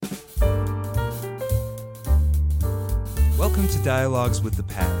Welcome to Dialogues with the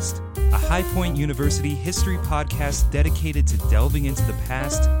Past, a High Point University history podcast dedicated to delving into the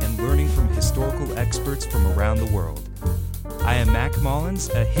past and learning from historical experts from around the world. I am Mac Mullins,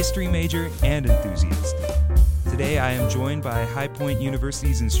 a history major and enthusiast. Today I am joined by High Point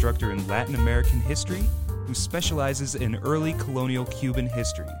University's instructor in Latin American history, who specializes in early colonial Cuban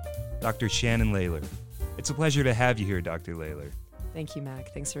history, Dr. Shannon Lalor. It's a pleasure to have you here, Dr. Lalor. Thank you,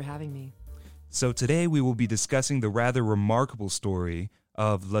 Mac. Thanks for having me. So today we will be discussing the rather remarkable story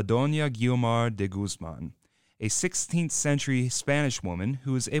of La Doña Guiomar de Guzman, a 16th century Spanish woman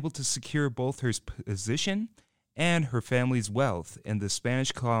who was able to secure both her position and her family's wealth in the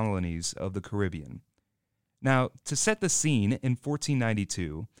Spanish colonies of the Caribbean. Now, to set the scene, in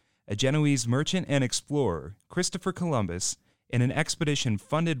 1492, a Genoese merchant and explorer, Christopher Columbus, in an expedition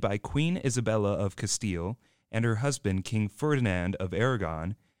funded by Queen Isabella of Castile and her husband, King Ferdinand of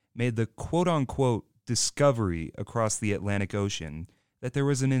Aragon, made the quote-unquote discovery across the Atlantic Ocean that there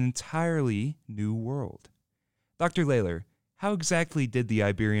was an entirely new world. Dr. Lalor, how exactly did the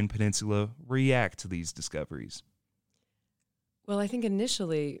Iberian Peninsula react to these discoveries? Well, I think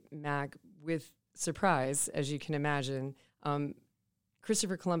initially, Mac, with surprise, as you can imagine,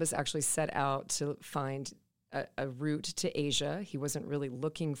 Christopher Columbus actually set out to find a route to Asia. He wasn't really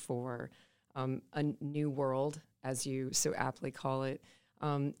looking for a new world, as you so aptly call it.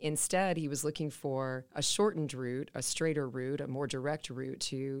 Instead, he was looking for a shortened route, a straighter route, a more direct route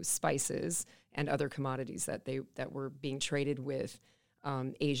to spices and other commodities that were being traded with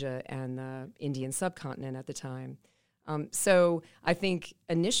Asia and the Indian subcontinent at the time. So I think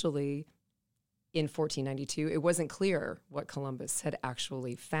initially in 1492, it wasn't clear what Columbus had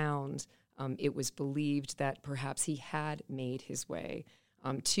actually found. It was believed that perhaps he had made his way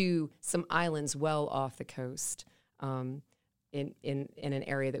to some islands well off the coast, in an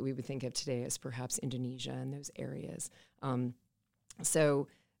area that we would think of today as perhaps Indonesia and those areas.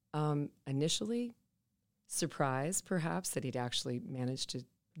 Initially, surprised perhaps that he'd actually managed to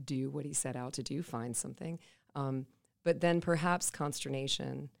do what he set out to do, find something. But then perhaps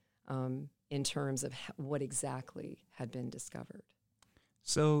consternation in terms of what exactly had been discovered.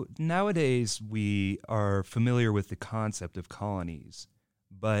 So nowadays we are familiar with the concept of colonies.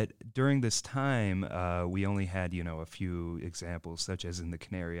 But during this time, we only had, a few examples, such as in the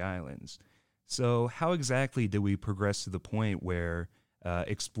Canary Islands. So how exactly did we progress to the point where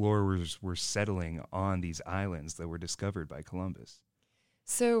explorers were settling on these islands that were discovered by Columbus?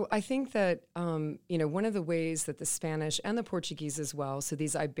 So I think that, one of the ways that the Spanish and the Portuguese as well, so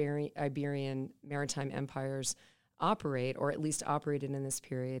these Iberian maritime empires operate, or at least operated in this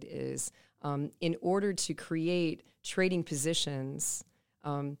period, is in order to create trading positions,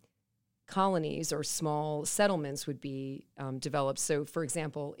 colonies or small settlements would be developed. So, for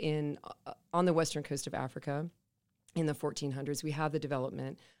example, on the western coast of Africa in the 1400s, we have the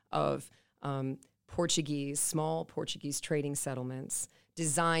development of small Portuguese trading settlements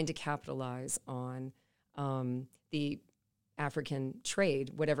designed to capitalize on the African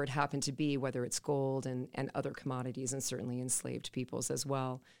trade, whatever it happened to be, whether it's gold and other commodities, and certainly enslaved peoples as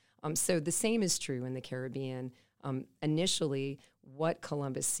well. So the same is true in the Caribbean. Initially, what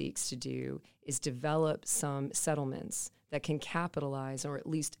Columbus seeks to do is develop some settlements that can capitalize, or at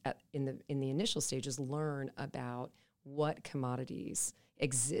least in the initial stages, learn about what commodities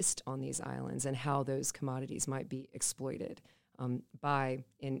exist on these islands and how those commodities might be exploited by,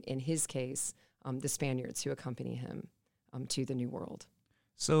 in his case, the Spaniards who accompany him to the New World.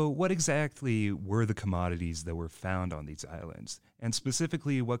 So what exactly were the commodities that were found on these islands? And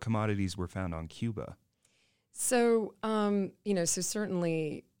specifically, what commodities were found on Cuba? So,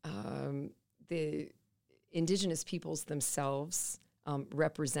 certainly the indigenous peoples themselves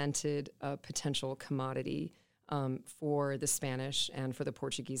represented a potential commodity for the Spanish and for the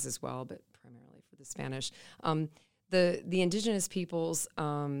Portuguese as well, but primarily for the Spanish. The indigenous peoples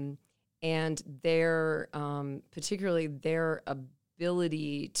and their, particularly their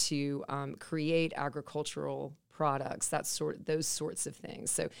ability to create agricultural products, those sorts of things.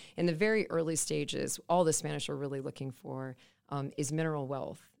 So in the very early stages, all the Spanish are really looking for is mineral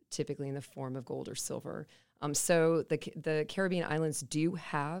wealth, typically in the form of gold or silver. So the Caribbean islands do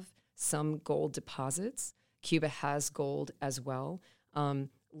have some gold deposits. Cuba has gold as well.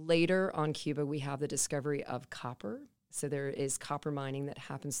 Later on Cuba, we have the discovery of copper. So there is copper mining that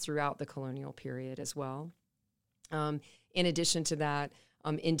happens throughout the colonial period as well. In addition to that,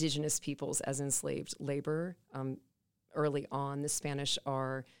 indigenous peoples as enslaved labor. Early on, the Spanish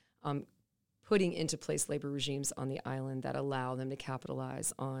are putting into place labor regimes on the island that allow them to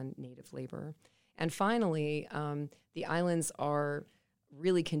capitalize on native labor. And finally, the islands are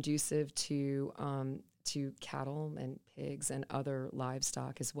really conducive to to cattle and pigs and other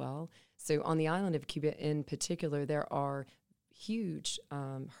livestock as well. So on the island of Cuba in particular, there are huge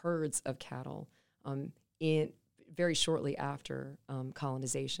herds of cattle in very shortly after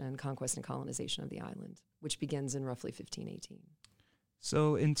conquest and colonization of the island, which begins in roughly 1518.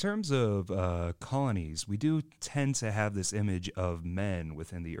 So in terms of colonies, we do tend to have this image of men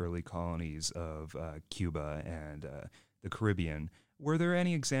within the early colonies of Cuba and the Caribbean. Were there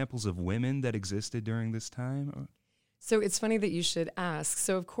any examples of women that existed during this time? So it's funny that you should ask.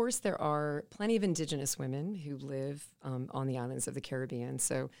 So of course there are plenty of indigenous women who live on the islands of the Caribbean.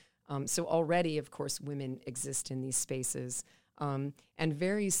 So already, of course, women exist in these spaces. And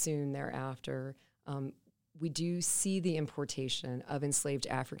very soon thereafter, we do see the importation of enslaved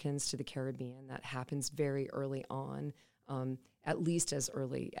Africans to the Caribbean. That happens very early on, at least as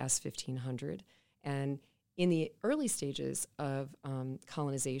early as 1500. And in the early stages of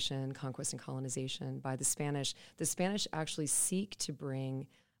colonization, conquest and colonization by the Spanish actually seek to bring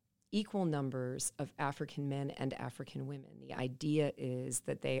equal numbers of African men and African women. The idea is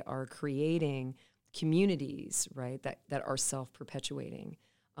that they are creating communities, right, that are self-perpetuating.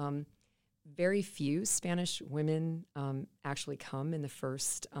 Very few Spanish women actually come in the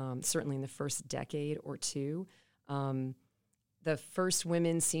first, certainly in the first decade or two. The first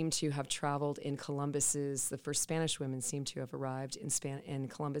women seem to have traveled in the first Spanish women seem to have arrived in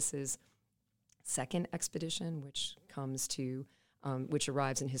Columbus's second expedition, which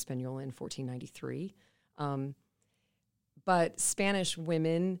arrives in Hispaniola in 1493. But Spanish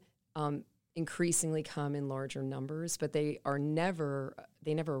women increasingly come in larger numbers, but they never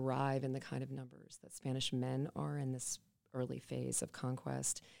arrive in the kind of numbers that Spanish men are in this early phase of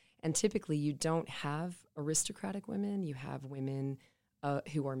conquest. And typically you don't have aristocratic women. You have women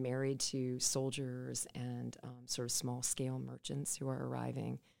who are married to soldiers and sort of small-scale merchants who are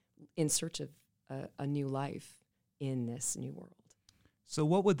arriving in search of a new life in this new world. So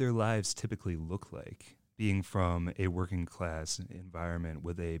what would their lives typically look like? Being from a working class environment,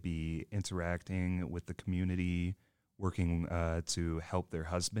 would they be interacting with the community, working to help their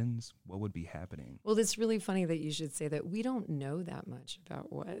husbands? What would be happening? Well, it's really funny that you should say that. We don't know that much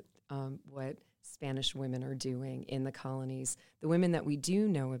about what Spanish women are doing in the colonies. The women that we do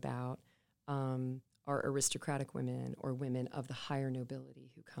know about are aristocratic women or women of the higher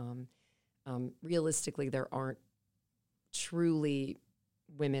nobility who come. Realistically, there aren't truly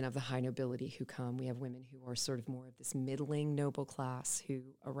women of the high nobility who come. We have women who are sort of more of this middling noble class who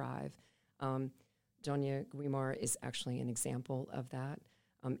arrive. Doña Guiomar is actually an example of that,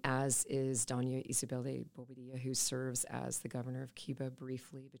 as is Doña Isabel de Bobadilla, who serves as the governor of Cuba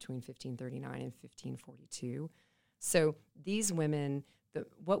briefly between 1539 and 1542. So these women,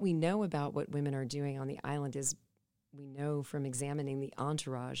 what we know about what women are doing on the island is we know from examining the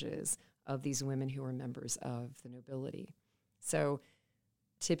entourages of these women who are members of the nobility. So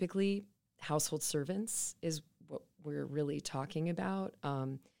typically, household servants is what we're really talking about.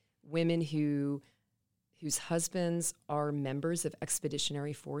 Women whose husbands are members of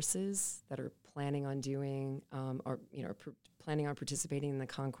expeditionary forces that are planning on planning on participating in the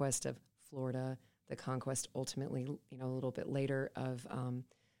conquest of Florida, the conquest ultimately, a little bit later of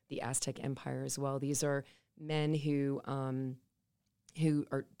the Aztec Empire as well. These are men who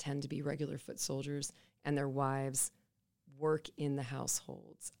tend to be regular foot soldiers, and their wives work in the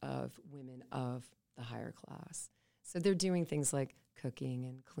households of women of the higher class. So they're doing things like cooking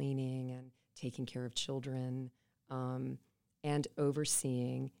and cleaning and taking care of children, and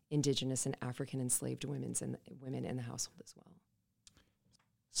overseeing indigenous and African enslaved women in the household as well.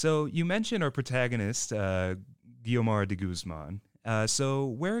 So you mentioned our protagonist, Guiomar de Guzman. So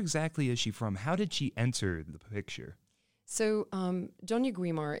where exactly is she from? How did she enter the picture? So Doña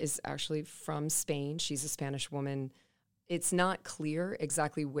Guiomar is actually from Spain. She's a Spanish woman. It's not clear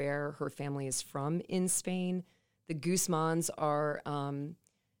exactly where her family is from in Spain. The Guzmans are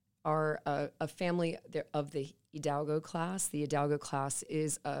a family of the Hidalgo class. The Hidalgo class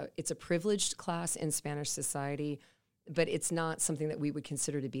it's a privileged class in Spanish society, but it's not something that we would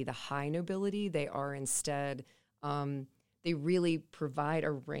consider to be the high nobility. They are instead, they really provide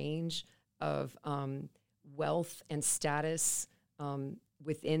a range of wealth and status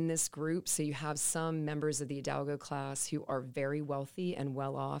within this group. So you have some members of the Hidalgo class who are very wealthy and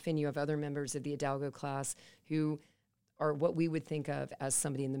well off, and you have other members of the Hidalgo class who are what we would think of as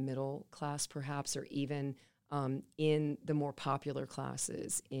somebody in the middle class, perhaps, or even in the more popular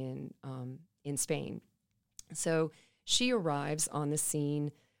classes in Spain. So she arrives on the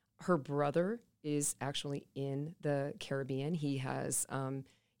scene. Her brother is actually in the Caribbean. He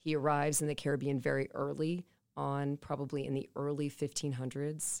arrives in the Caribbean very early on, probably in the early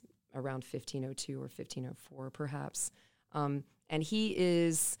 1500s, around 1502 or 1504, perhaps. And he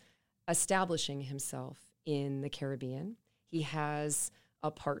is establishing himself in the Caribbean. He has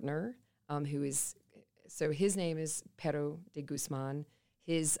a partner so his name is Pero de Guzman.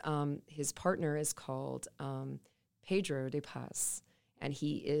 His partner is called Pedro de Paz, and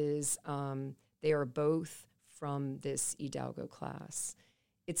they are both from this Hidalgo class.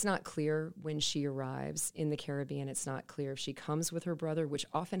 It's not clear when she arrives in the Caribbean. It's not clear if she comes with her brother, which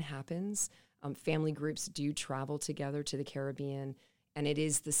often happens. Family groups do travel together to the Caribbean, and it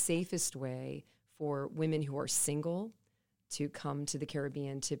is the safest way for women who are single to come to the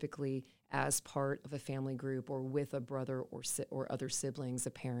Caribbean, typically as part of a family group or with a brother or other siblings,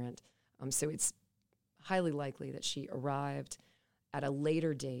 a parent. So it's highly likely that she arrived at a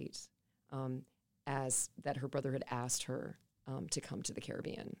later date, as that her brother had asked her to come to the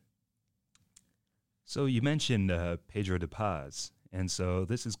Caribbean. So you mentioned Pedro de Paz, and so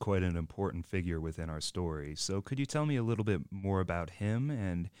this is quite an important figure within our story. So could you tell me a little bit more about him,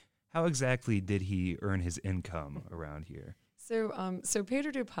 and how exactly did he earn his income around here? So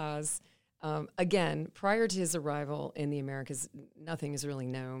Pedro de Paz, again, prior to his arrival in the Americas, nothing is really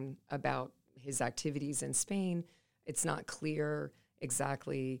known about his activities in Spain. It's not clear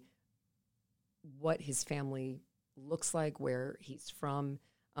exactly what his family looks like, where he's from.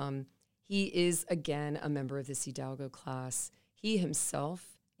 He is, again, a member of this Hidalgo class. He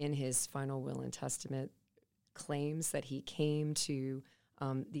himself, in his final will and testament, claims that he came to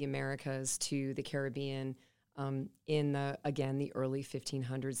the Americas, to the Caribbean, in the early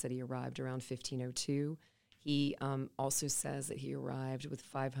 1500s, that he arrived around 1502. He also says that he arrived with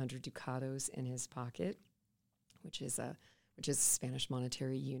 500 ducados in his pocket, which is a Spanish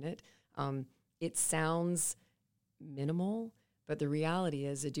monetary unit. It sounds minimal, but the reality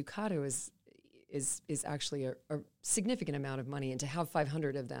is a ducado is actually a significant amount of money, and to have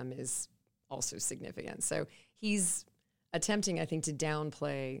 500 of them is also significant. So he's attempting, I think, to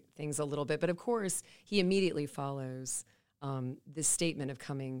downplay things a little bit. But of course, he immediately follows this statement of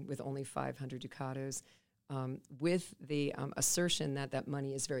coming with only 500 ducados with the assertion that that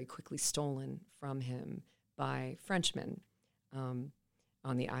money is very quickly stolen from him by Frenchmen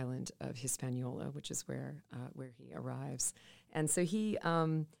on the island of Hispaniola, which is where he arrives. And so he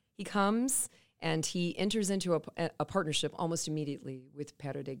comes and he enters into a partnership almost immediately with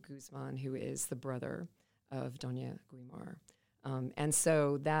Pedro de Guzman, who is the brother of Doña Guiomar. And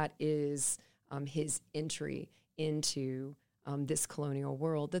so that is his entry into this colonial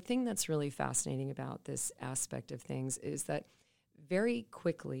world. The thing that's really fascinating about this aspect of things is that very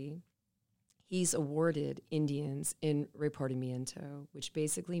quickly he's awarded Indians in repartimiento, which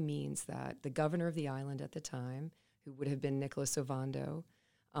basically means that the governor of the island at the time, who would have been Nicolas Ovando,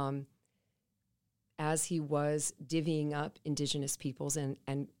 as he was divvying up indigenous peoples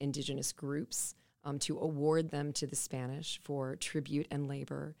and indigenous groups to award them to the Spanish for tribute and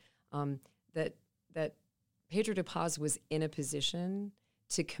labor, that Pedro de Paz was in a position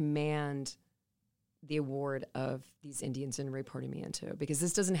to command the award of these Indians in repartimiento, because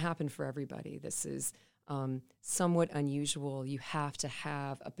this doesn't happen for everybody. This is somewhat unusual. You have to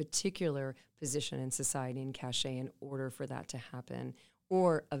have a particular position in society and cachet in order for that to happen,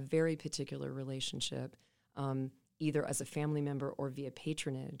 or a very particular relationship, either as a family member or via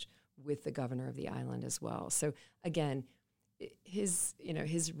patronage with the governor of the island as well. So again, his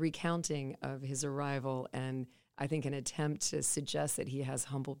recounting of his arrival, and I think an attempt to suggest that he has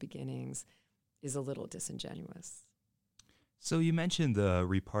humble beginnings, is a little disingenuous. So you mentioned the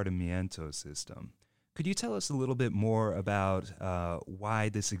repartimiento system. Could you tell us a little bit more about why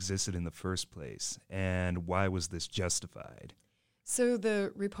this existed in the first place, and why was this justified? So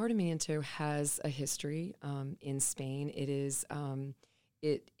the repartimiento has a history in Spain. It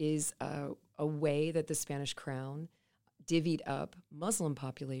is a way that the Spanish crown divvied up Muslim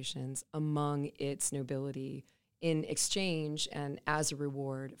populations among its nobility in exchange and as a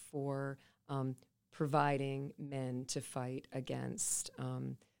reward for providing men to fight against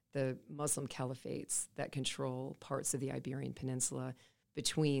the Muslim caliphates that control parts of the Iberian Peninsula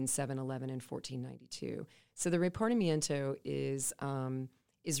between 711 and 1492. So the repartimiento is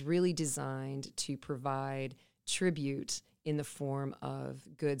really designed to provide tribute in the form of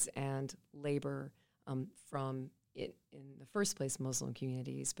goods and labor from it, in the first place, Muslim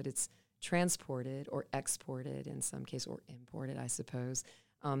communities, but it's transported or exported in some case, or imported, I suppose,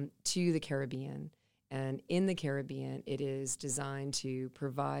 to the Caribbean. And in the Caribbean, it is designed to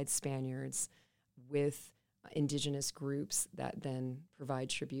provide Spaniards with indigenous groups that then provide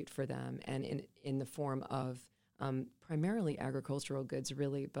tribute for them, and in the form of primarily agricultural goods,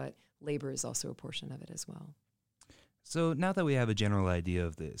 really, but labor is also a portion of it as well. So now that we have a general idea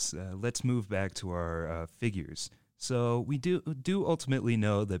of this, let's move back to our figures. So we do ultimately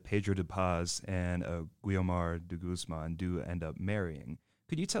know that Pedro de Paz and Guiomar de Guzman do end up marrying.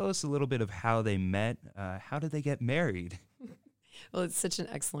 Could you tell us a little bit of how they met? How did they get married? Well, it's such an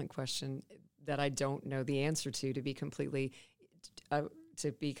excellent question that I don't know the answer to be completely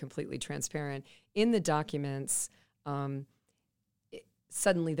transparent. In the documents,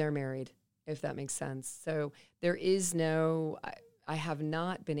 suddenly they're married, if that makes sense. So there is I have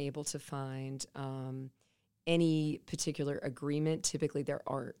not been able to find any particular agreement. Typically, there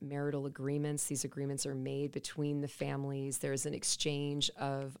are marital agreements. These agreements are made between the families. There's an exchange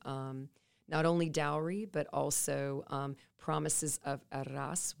of not only dowry, but also promises of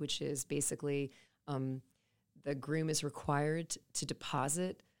arras, which is basically the groom is required to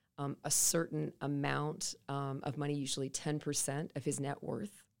deposit a certain amount of money, usually 10% of his net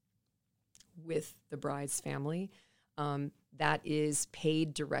worth, with the bride's family. That is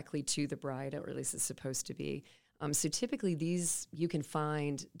paid directly to the bride, or at least it's supposed to be. So typically you can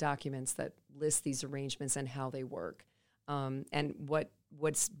find documents that list these arrangements and how they work. And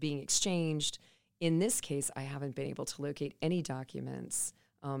what's being exchanged. In this case, I haven't been able to locate any documents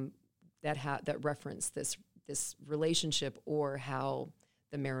that reference this relationship or how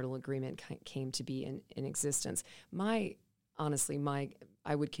the marital agreement came to be in existence. I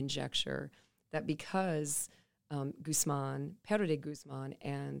would conjecture that because Pedro de Guzman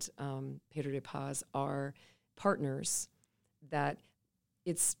and Pedro de Paz are partners, that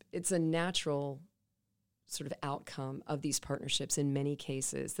it's a natural sort of outcome of these partnerships in many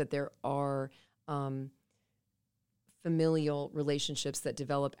cases, that there are familial relationships that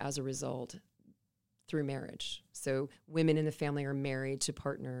develop as a result through marriage. So women in the family are married to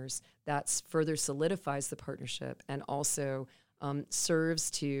partners. That further solidifies the partnership and also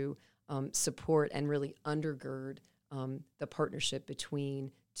serves to support and really undergird the partnership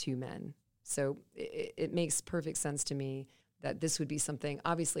between two men. So it makes perfect sense to me that this would be something.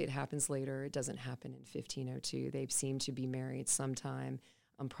 Obviously, it happens later. It doesn't happen in 1502. They seem to be married sometime,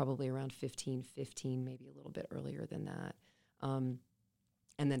 probably around 1515, maybe a little bit earlier than that.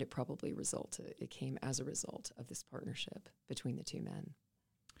 And then it came as a result of this partnership between the two men.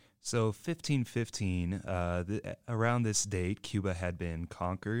 So 1515, around this date, Cuba had been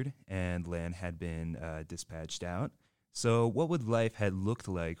conquered and land had been dispatched out. So what would life have looked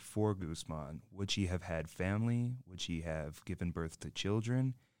like for Guzman? Would she have had family? Would she have given birth to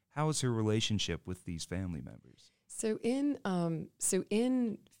children? How was her relationship with these family members? So in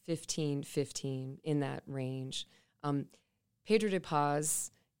 1515, in that range, Pedro de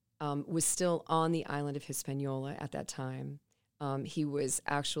Paz was still on the island of Hispaniola at that time. He was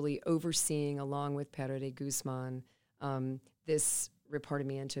actually overseeing, along with Pedro de Guzman, this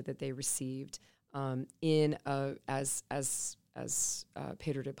repartimiento that they received as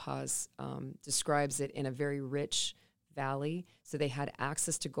Pedro de Paz describes it, in a very rich valley. So they had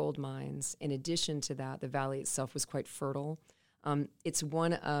access to gold mines. In addition to that, the valley itself was quite fertile. It's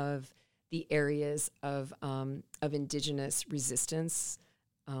one of the areas of indigenous resistance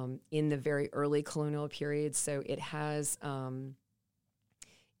in the very early colonial period. So it has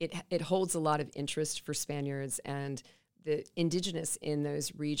it holds a lot of interest for Spaniards, and the indigenous in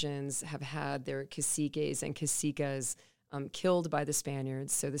those regions have had their caciques and cacicas killed by the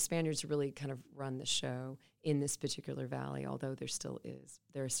Spaniards. So the Spaniards really kind of run the show in this particular valley, although there still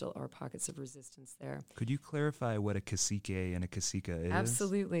are pockets of resistance there. Could you clarify what a cacique and a cacica is?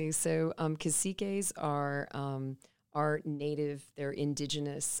 Absolutely. So caciques are native, they're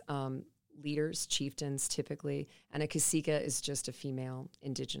indigenous leaders, chieftains typically, and a cacica is just a female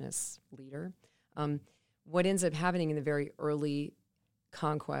indigenous leader. What ends up happening in the very early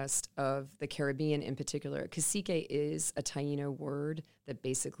conquest of the Caribbean in particular, cacique is a Taino word that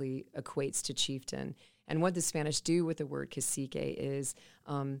basically equates to chieftain. And what the Spanish do with the word cacique is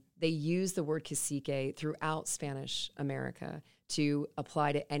they use the word cacique throughout Spanish America to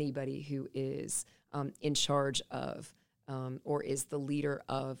apply to anybody who is in charge of or is the leader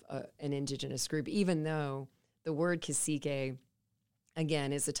of an indigenous group, even though the word cacique,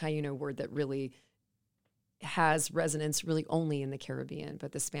 again, is a Taino word that really has resonance really only in the Caribbean,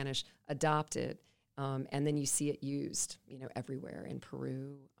 but the Spanish adopt it, and then you see it used, everywhere in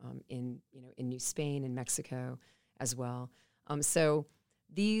Peru, in New Spain, in Mexico as well. So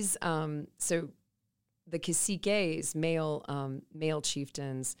the caciques, male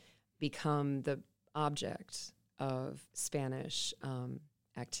chieftains, become the object of Spanish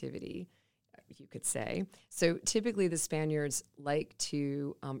activity, you could say. So typically the Spaniards like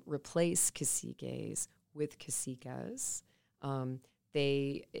to replace caciques with cacicas.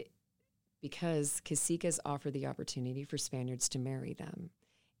 because caciques offer the opportunity for Spaniards to marry them.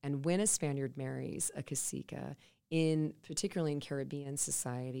 And when a Spaniard marries a cacique, particularly in Caribbean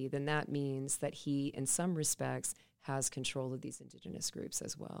society, then that means that he, in some respects, has control of these indigenous groups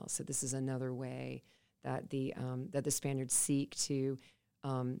as well. So this is another way that the Spaniards seek to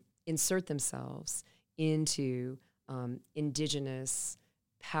insert themselves into indigenous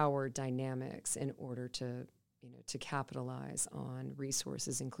power dynamics in order to capitalize on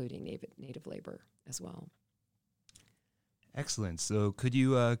resources, including native labor as well. Excellent. So could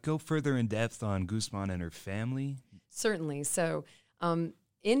you go further in depth on Guzman and her family? Certainly. So in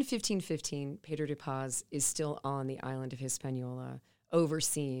 1515, Pedro de Paz is still on the island of Hispaniola,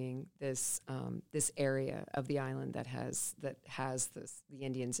 overseeing this area of the island that has the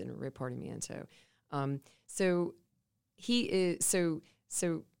Indians in repartimiento. So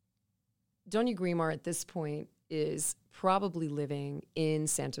Doña Guiomar at this point is probably living in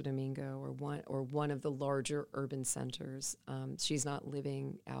Santo Domingo or one of the larger urban centers. She's not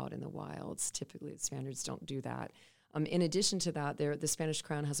living out in the wilds. Typically, the Spaniards don't do that. In addition to that, the Spanish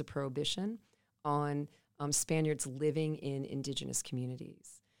crown has a prohibition on Spaniards living in indigenous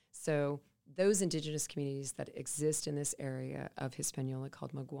communities. So those indigenous communities that exist in this area of Hispaniola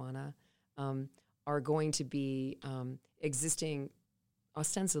called Maguana are going to be existing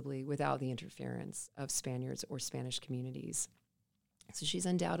ostensibly without the interference of Spaniards or Spanish communities. So she's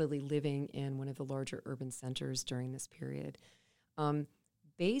undoubtedly living in one of the larger urban centers during this period.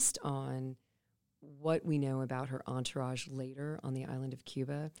 Based on what we know about her entourage later on the island of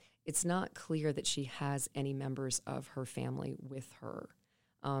Cuba, it's not clear that she has any members of her family with her.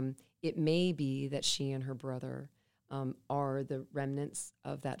 It may be that she and her brother are the remnants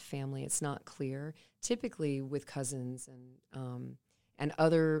of that family. It's not clear. Typically with cousins and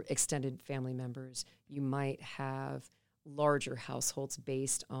other extended family members, you might have larger households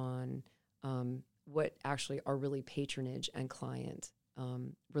based on what actually are really patronage and client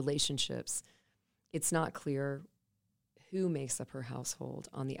relationships. It's not clear who makes up her household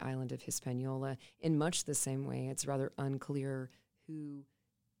on the island of Hispaniola. In much the same way, it's rather unclear who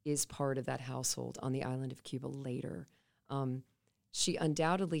is part of that household on the island of Cuba later. She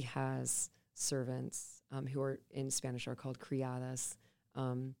undoubtedly has servants who are in Spanish are called criadas,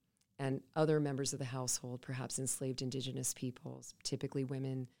 and other members of the household, perhaps enslaved indigenous peoples, typically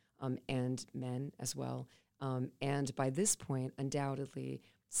women and men as well. And by this point, undoubtedly,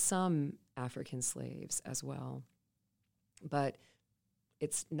 some African slaves as well. But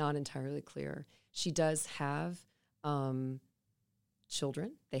it's not entirely clear. She does have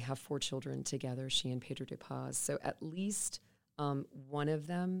children. They have 4 children together, she and Pedro de Paz. So at least one of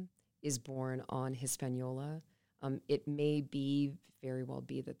them is born on Hispaniola. It may very well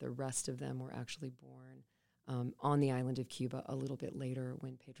be that the rest of them were actually born on the island of Cuba a little bit later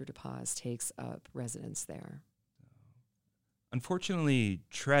when Pedro de Paz takes up residence there. Unfortunately,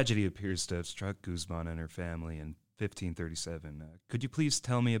 tragedy appears to have struck Guzman and her family in 1537. Could you please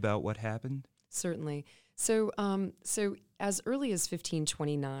tell me about what happened? Certainly. So as early as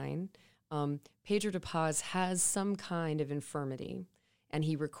 1529, Pedro de Paz has some kind of infirmity, and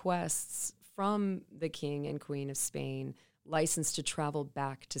he requests from the King and Queen of Spain license to travel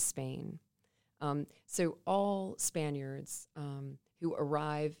back to Spain. So all Spaniards who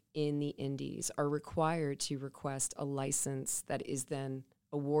arrive in the Indies are required to request a license that is then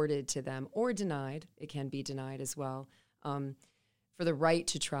awarded to them or denied. It can be denied as well, for the right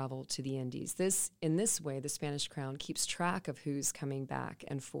to travel to the Indies. In this way, the Spanish crown keeps track of who's coming back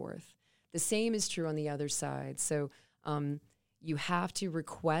and forth. The same is true on the other side. So you have to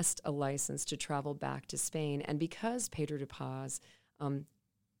request a license to travel back to Spain. And because Pedro de Paz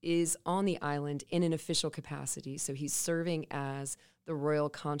is on the island in an official capacity, so he's serving as the royal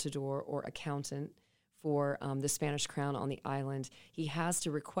contador or accountant for the Spanish crown on the island, he has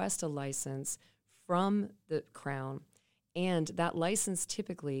to request a license from the crown, and that license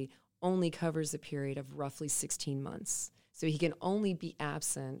typically only covers a period of roughly 16 months. So he can only be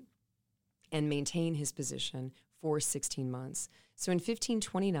absent and maintain his position for 16 months. So in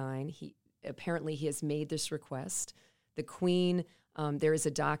 1529, he has made this request. The Queen, there is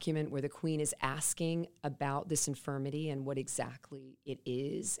a document where the Queen is asking about this infirmity and what exactly it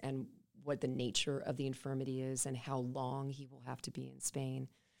is and what the nature of the infirmity is and how long he will have to be in Spain.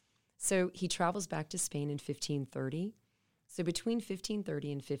 So he travels back to Spain in 1530. So between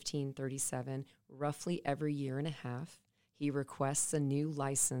 1530 and 1537, roughly every year and a half, he requests a new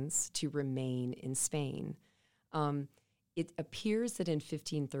license to remain in Spain. It appears that in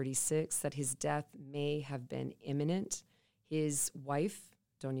 1536 that his death may have been imminent. His wife,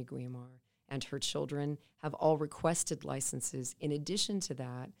 Doña Guiomar, and her children have all requested licenses in addition to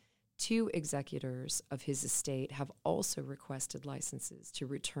that 2 executors of his estate have also requested licenses to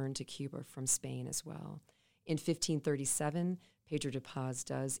return to Cuba from Spain as well. In 1537, Pedro de Paz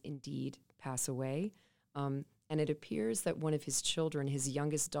does indeed pass away, and it appears that one of his children, his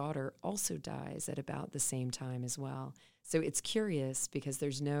youngest daughter, also dies at about the same time as well. So it's curious because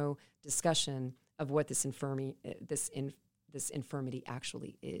there's no discussion of what this infirmity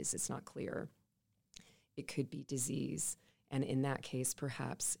actually is. It's not clear. It could be disease, and in that case,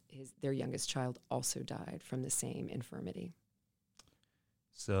 perhaps their youngest child also died from the same infirmity.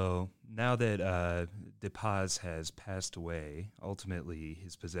 So now that De Paz has passed away, ultimately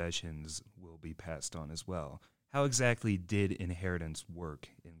his possessions will be passed on as well. How exactly did inheritance work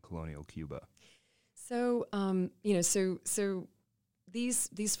in colonial Cuba? So, so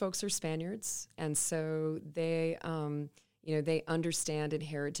these folks are Spaniards, and so they, they understand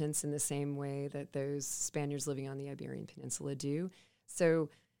inheritance in the same way that those Spaniards living on the Iberian Peninsula do. So,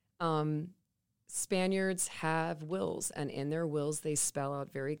 Spaniards have wills, and in their wills they spell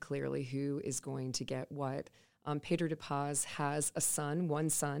out very clearly who is going to get what. Pedro de Paz has a son, one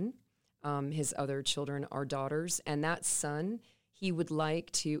son. His other children are daughters, and that son, he would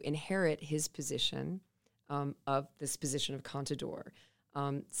like to inherit his position of this position of contador.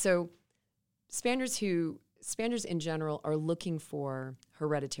 So Spaniards in general are looking for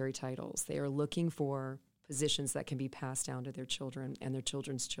hereditary titles. They are looking for positions that can be passed down to their children and their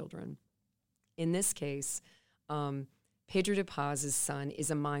children's children. In this case, Pedro de Paz's son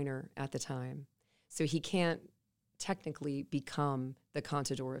is a minor at the time, so he can't technically become the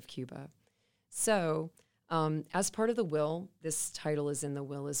contador of Cuba. So, as part of the will, this title is in the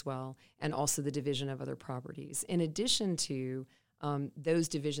will as well, and also the division of other properties. In addition to those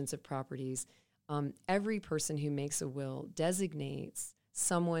divisions of properties, every person who makes a will designates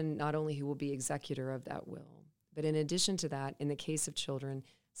someone not only who will be executor of that will, but in addition to that, in the case of children,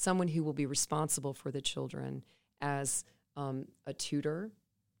 someone who will be responsible for the children as a tutor,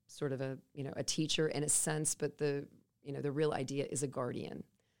 sort of a teacher in a sense, but the real idea is a guardian.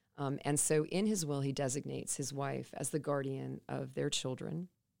 And so in his will, he designates his wife as the guardian of their children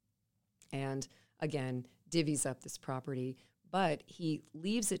and, again, divvies up this property, but he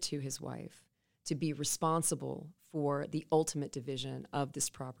leaves it to his wife to be responsible for the ultimate division of this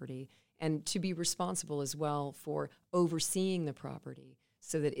property and to be responsible as well for overseeing the property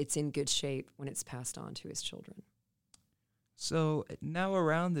so that it's in good shape when it's passed on to his children. So now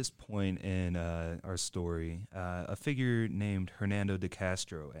around this point in our story, a figure named Hernando de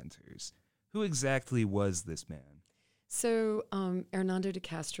Castro enters. Who exactly was this man? So Hernando de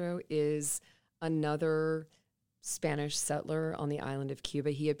Castro is another Spanish settler on the island of Cuba.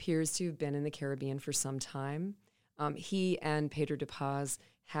 He appears to have been in the Caribbean for some time. He and Pedro de Paz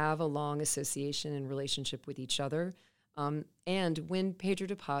have a long association and relationship with each other. And when Pedro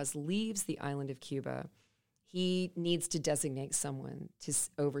de Paz leaves the island of Cuba, he needs to designate someone to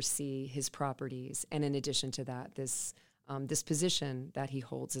oversee his properties. And in addition to that, this position that he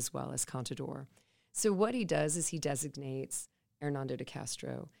holds as well as contador. So what he does is he designates Hernando de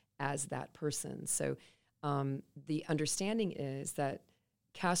Castro as that person. So the understanding is that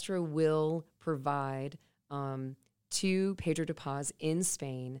Castro will provide to Pedro de Paz in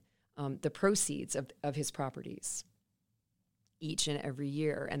Spain the proceeds of his properties each and every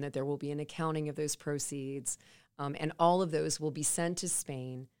year, and that there will be an accounting of those proceeds, and all of those will be sent to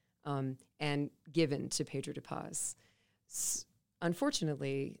Spain and given to Pedro de Paz.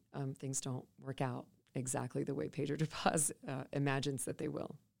 Unfortunately, things don't work out exactly the way Pedro de Paz imagines that they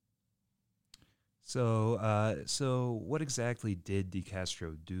will. So what exactly did De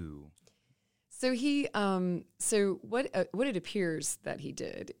Castro do? So what it appears that he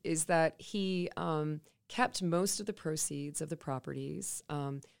did is that he kept most of the proceeds of the properties.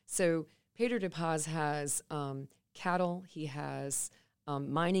 So Pedro de Paz has cattle. He has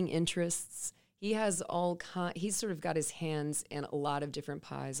mining interests. He has he's sort of got his hands in a lot of different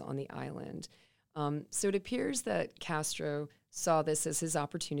pies on the island. So it appears that Castro saw this as his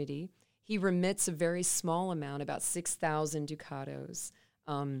opportunity. He remits a very small amount, about 6,000 ducados,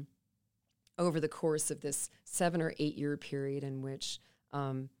 over the course of this 7 or 8 year period in which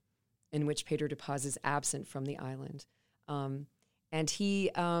Pedro de Paz is absent from the island. And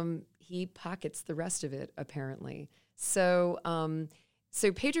he pockets the rest of it, apparently. So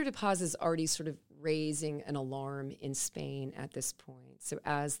Pedro de Paz is already sort of raising an alarm in Spain at this point. So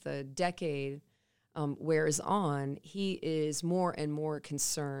as the decade wears on, he is more and more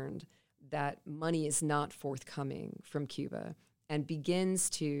concerned that money is not forthcoming from Cuba and begins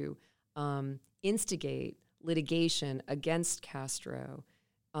to instigate litigation against Castro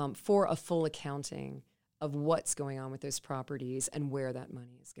for a full accounting of what's going on with those properties and where that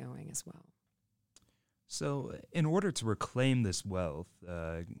money is going as well. So, in order to reclaim this wealth,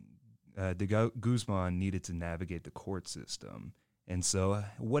 de Guzman needed to navigate the court system. And so,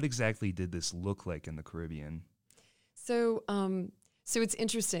 what exactly did this look like in the Caribbean? So it's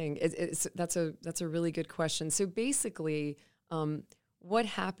interesting. That's a really good question. So basically, what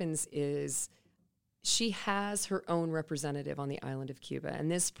happens is she has her own representative on the island of Cuba,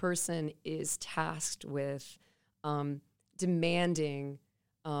 and this person is tasked with demanding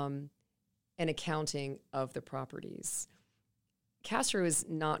an accounting of the properties. Castro is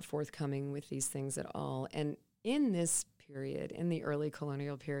not forthcoming with these things at all, and in this period, in the early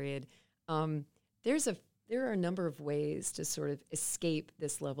colonial period, there are a number of ways to sort of escape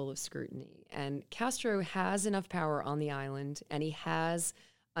this level of scrutiny. And Castro has enough power on the island, and he has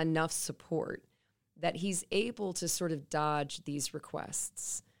enough support that he's able to sort of dodge these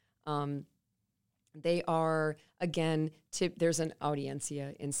requests. They are, again, there's an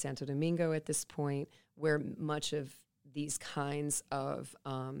audiencia in Santo Domingo at this point where much of these kinds of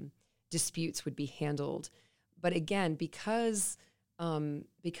disputes would be handled. But again, because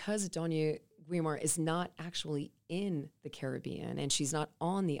Doña Guiomar is not actually in the Caribbean and she's not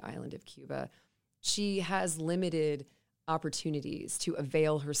on the island of Cuba, she has limited opportunities to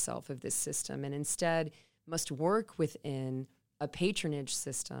avail herself of this system and instead must work within a patronage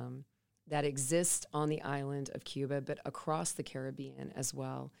system that exists on the island of Cuba, but across the Caribbean as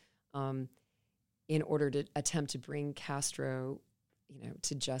well, in order to attempt to bring Castro,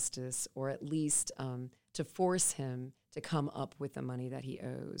 to justice, or at least to force him to come up with the money that he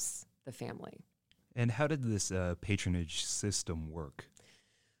owes the family. And how did this patronage system work?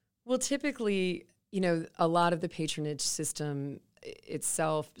 Well, typically, a lot of the patronage system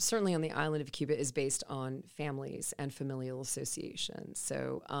itself, certainly on the island of Cuba, is based on families and familial associations.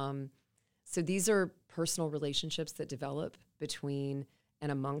 So these are personal relationships that develop between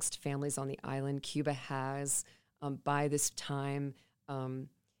and amongst families on the island. Cuba has, by this time,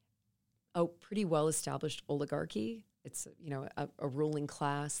 a pretty well-established oligarchy. It's a ruling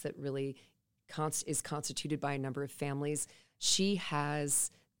class that really is constituted by a number of families. She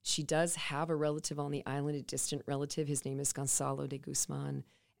does have a relative on the island, a distant relative. His name is Gonzalo de Guzman,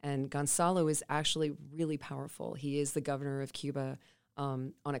 and Gonzalo is actually really powerful. He is the governor of Cuba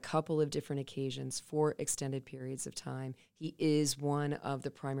on a couple of different occasions for extended periods of time. He is one of the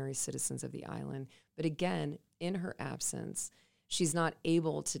primary citizens of the island. But again, in her absence, she's not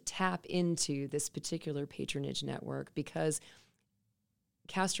able to tap into this particular patronage network because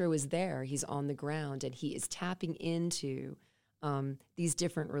Castro is there. He's on the ground, and he is tapping into these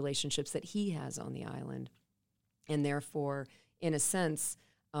different relationships that he has on the island. And therefore, in a sense,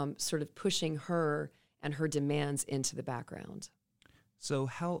 sort of pushing her and her demands into the background. So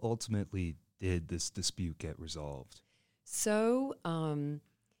how ultimately did this dispute get resolved? So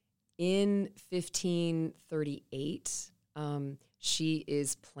in 1538, she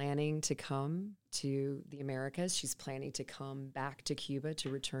is planning to come to the Americas. She's planning to come back to Cuba, to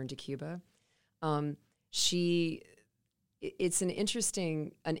return to Cuba. It's an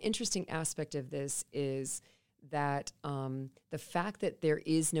interesting aspect of this is that the fact that there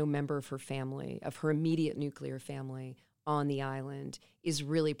is no member of her family, of her immediate nuclear family, on the island is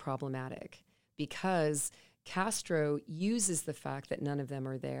really problematic because Castro uses the fact that none of them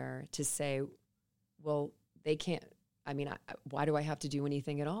are there to say, well, they can't, why do I have to do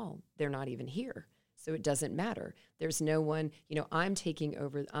anything at all? They're not even here. So it doesn't matter. There's no one, I'm taking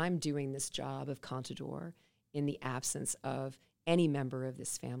over, I'm doing this job of contador in the absence of any member of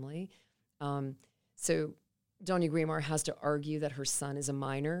this family. So Doña Guiomar has to argue that her son is a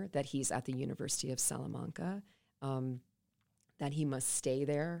minor, that he's at the University of Salamanca, that he must stay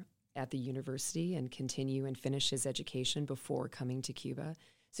there at the university and continue and finish his education before coming to Cuba.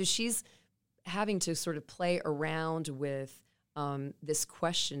 So she's having to sort of play around with this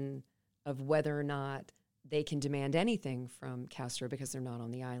question of whether or not they can demand anything from Castro because they're not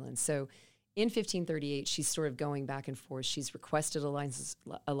on the island. So in 1538, she's sort of going back and forth. She's requested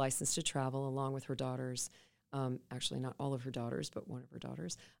a license to travel along with her daughters. Actually, not all of her daughters, but one of her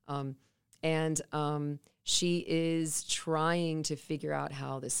daughters. And she is trying to figure out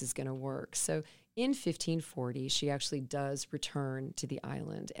how this is going to work. So in 1540, she actually does return to the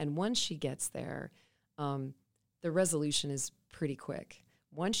island. And once she gets there, the resolution is pretty quick.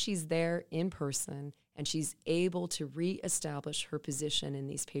 Once she's there in person and she's able to reestablish her position in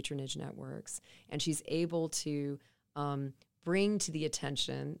these patronage networks, and she's able to bring to the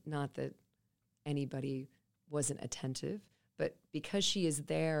attention, not that anybody wasn't attentive, but because she is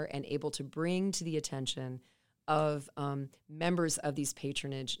there and able to bring to the attention of members of these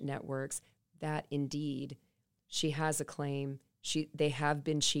patronage networks that indeed she has a claim, they have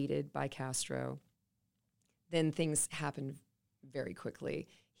been cheated by Castro, then things happen very quickly.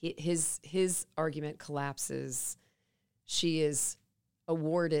 His argument collapses. She is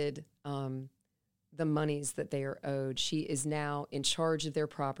awarded the monies that they are owed. She is now in charge of their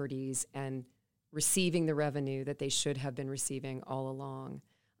properties and receiving the revenue that they should have been receiving all along.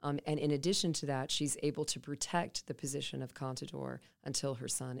 And in addition to that, she's able to protect the position of contador until her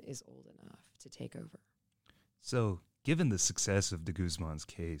son is old enough to take over. So, given the success of de Guzman's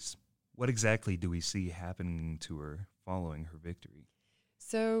case, what exactly do we see happening to her following her victory?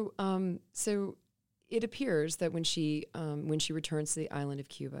 So it appears that when she returns to the island of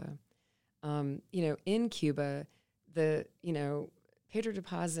Cuba, in Cuba, Pedro de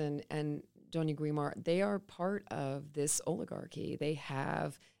Paz and Doña Guiomar, they are part of this oligarchy. They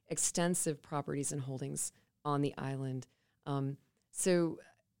have extensive properties and holdings on the island. So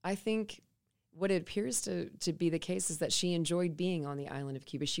I think what it appears to be the case is that she enjoyed being on the island of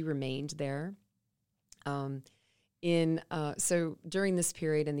Cuba. She remained there. So during this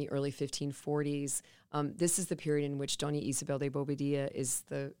period in the early 1540s, this is the period in which Doña Isabel de Bobadilla is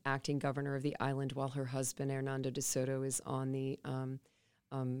the acting governor of the island, while her husband Hernando de Soto is on the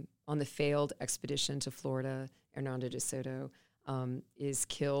failed expedition to Florida. Hernando de Soto is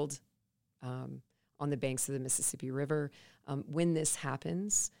killed on the banks of the Mississippi River. When this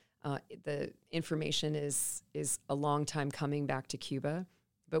happens, the information is a long time coming back to Cuba,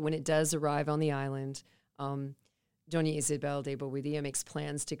 but when it does arrive on the island, Doña Isabel de Bobadilla makes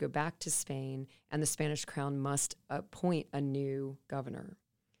plans to go back to Spain, and the Spanish crown must appoint a new governor.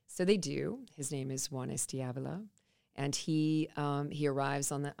 So they do. His name is Juanes de Avila, and he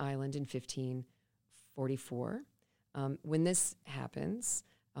arrives on the island in 1544. When this happens,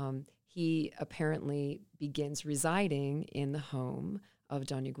 he apparently begins residing in the home of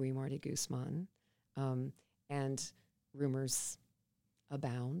Doña Guiomar de Guzman, and rumors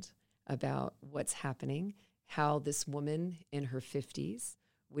abound about what's happening, how this woman in her 50s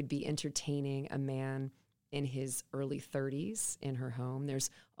would be entertaining a man in his early 30s in her home. There's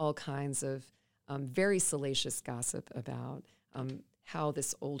all kinds of very salacious gossip about how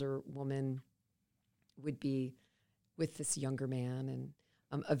this older woman would be with this younger man. And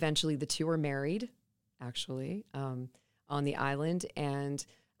eventually the two are married, actually, on the island. And,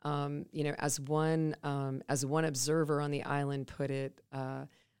 as one observer on the island put it,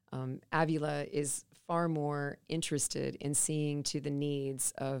 Avila is far more interested in seeing to the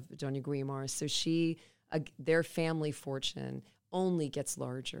needs of Doña Guiomar. So their family fortune only gets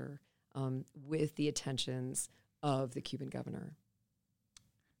larger with the attentions of the Cuban governor.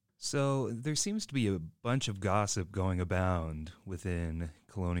 So there seems to be a bunch of gossip going abound within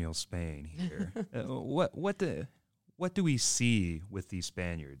colonial Spain here. What do we see with these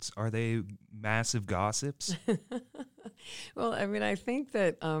Spaniards? Are they massive gossips? Well, I mean, I think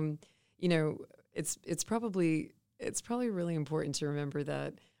that it's probably really important to remember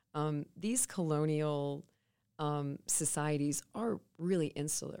that these colonial societies are really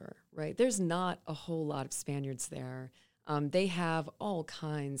insular, right? There's not a whole lot of Spaniards there. They have all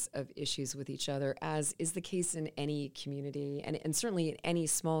kinds of issues with each other, as is the case in any community, and certainly in any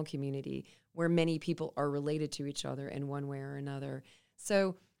small community where many people are related to each other in one way or another.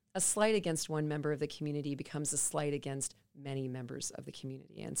 So a slight against one member of the community becomes a slight against many members of the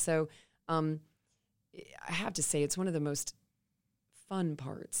community. And so I have to say it's one of the most fun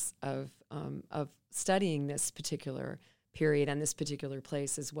parts of studying this particular period and this particular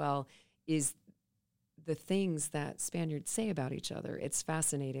place as well is the things that Spaniards say about each other. It's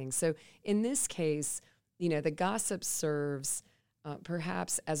fascinating. So in this case, the gossip serves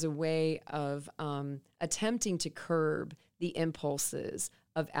perhaps as a way of attempting to curb the impulses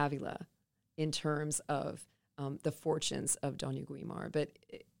of Avila in terms of the fortunes of Doña Guiomar, but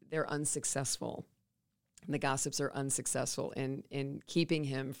they're unsuccessful. The gossips are unsuccessful in keeping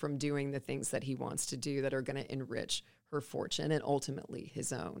him from doing the things that he wants to do that are going to enrich her fortune and ultimately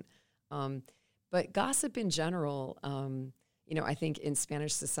his own. But gossip in general, I think in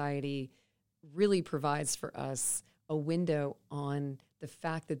Spanish society really provides for us a window on the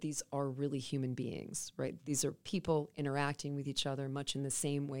fact that these are really human beings, right? These are people interacting with each other much in the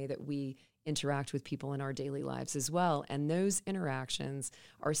same way that we interact with people in our daily lives as well. And those interactions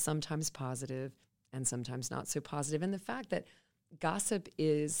are sometimes positive and sometimes not so positive. And the fact that gossip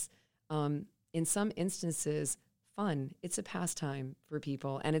is, in some instances, fun. It's a pastime for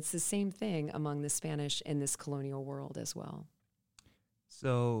people. And it's the same thing among the Spanish in this colonial world as well.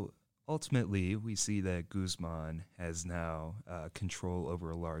 So ultimately, we see that Guzman has now control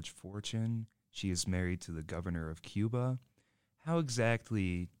over a large fortune. She is married to the governor of Cuba. how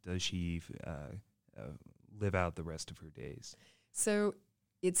exactly does she live out the rest of her days? So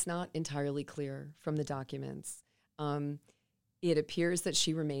it's not entirely clear from the documents. It appears that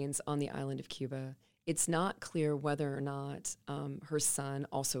she remains on the island of Cuba. It's not clear whether or not her son,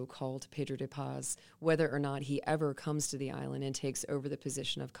 also called Pedro de Paz, whether or not he ever comes to the island and takes over the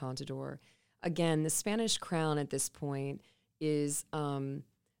position of contador. Again, the Spanish crown at this point is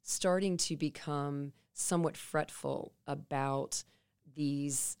starting to become somewhat fretful about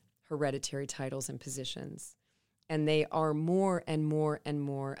these hereditary titles and positions. And they are more and more and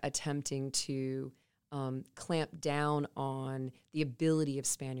more attempting to clamp down on the ability of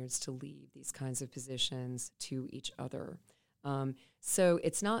Spaniards to leave these kinds of positions to each other. So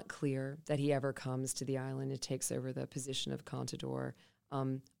it's not clear that he ever comes to the island and takes over the position of contador,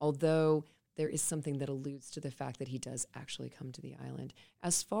 although there is something that alludes to the fact that he does actually come to the island.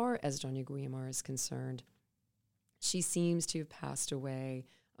 As far as Doña Guiomar is concerned, she seems to have passed away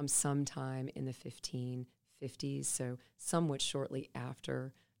sometime in the 1550s, so somewhat shortly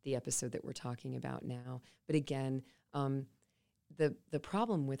after the episode that we're talking about now. But again, the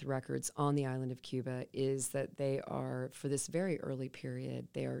problem with records on the island of Cuba is that they are, for this very early period,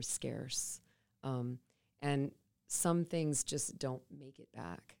 they are scarce. And some things just don't make it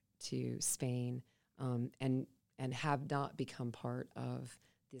back to Spain and have not become part of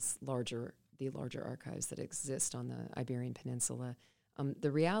the larger archives that exist on the Iberian Peninsula.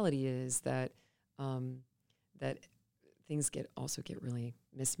 The reality is that that things also get really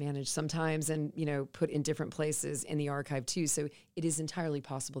mismanaged sometimes and, put in different places in the archive too. So it is entirely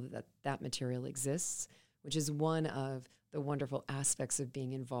possible that material exists, which is one of the wonderful aspects of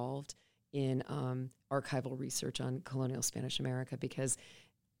being involved in archival research on colonial Spanish America, because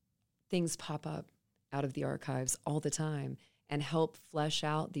things pop up out of the archives all the time and help flesh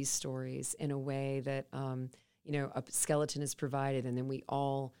out these stories in a way that, a skeleton is provided, and then we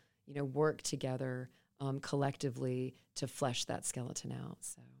all, work together collectively to flesh that skeleton out.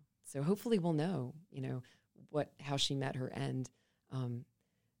 So hopefully we'll know, how she met her end.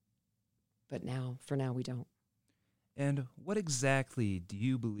 But for now, we don't. And what exactly do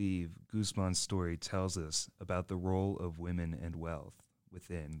you believe Guzman's story tells us about the role of women and wealth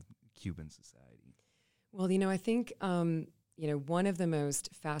within Cuban society? Well, I think, one of the most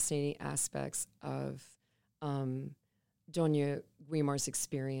fascinating aspects of Doña Guiomar's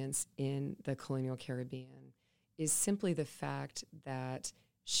experience in the colonial Caribbean is simply the fact that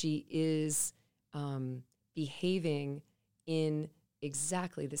she is behaving in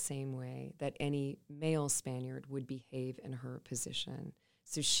exactly the same way that any male Spaniard would behave in her position.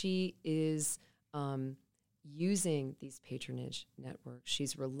 So she is using these patronage networks.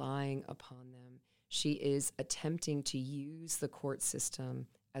 She's relying upon them. She is attempting to use the court system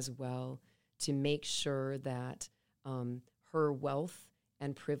as well to make sure that her wealth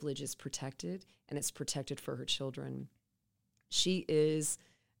and privilege is protected, and it's protected for her children. She is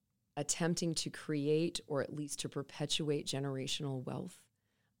attempting to create, or at least to perpetuate, generational wealth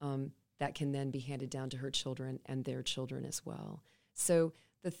that can then be handed down to her children and their children as well. So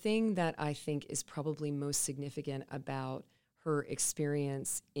the thing that I think is probably most significant about her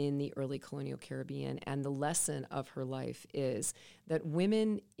experience in the early colonial Caribbean and the lesson of her life is that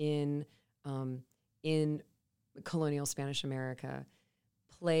women in colonial Spanish America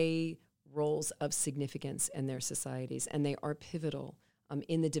play roles of significance in their societies, and they are pivotal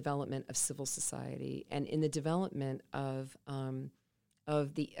in the development of civil society and in the development of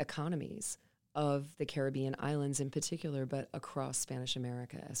the economies of the Caribbean islands in particular, but across Spanish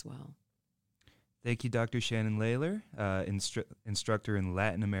America as well. Thank you, Dr. Shannon Lalor, instructor in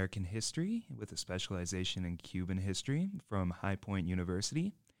Latin American history with a specialization in Cuban history from High Point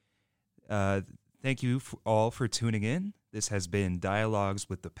University. Thank you all for tuning in. This has been Dialogues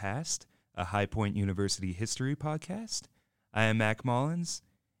with the Past, a High Point University history podcast. I am Mac Mullins,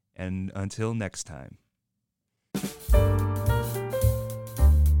 and until next time.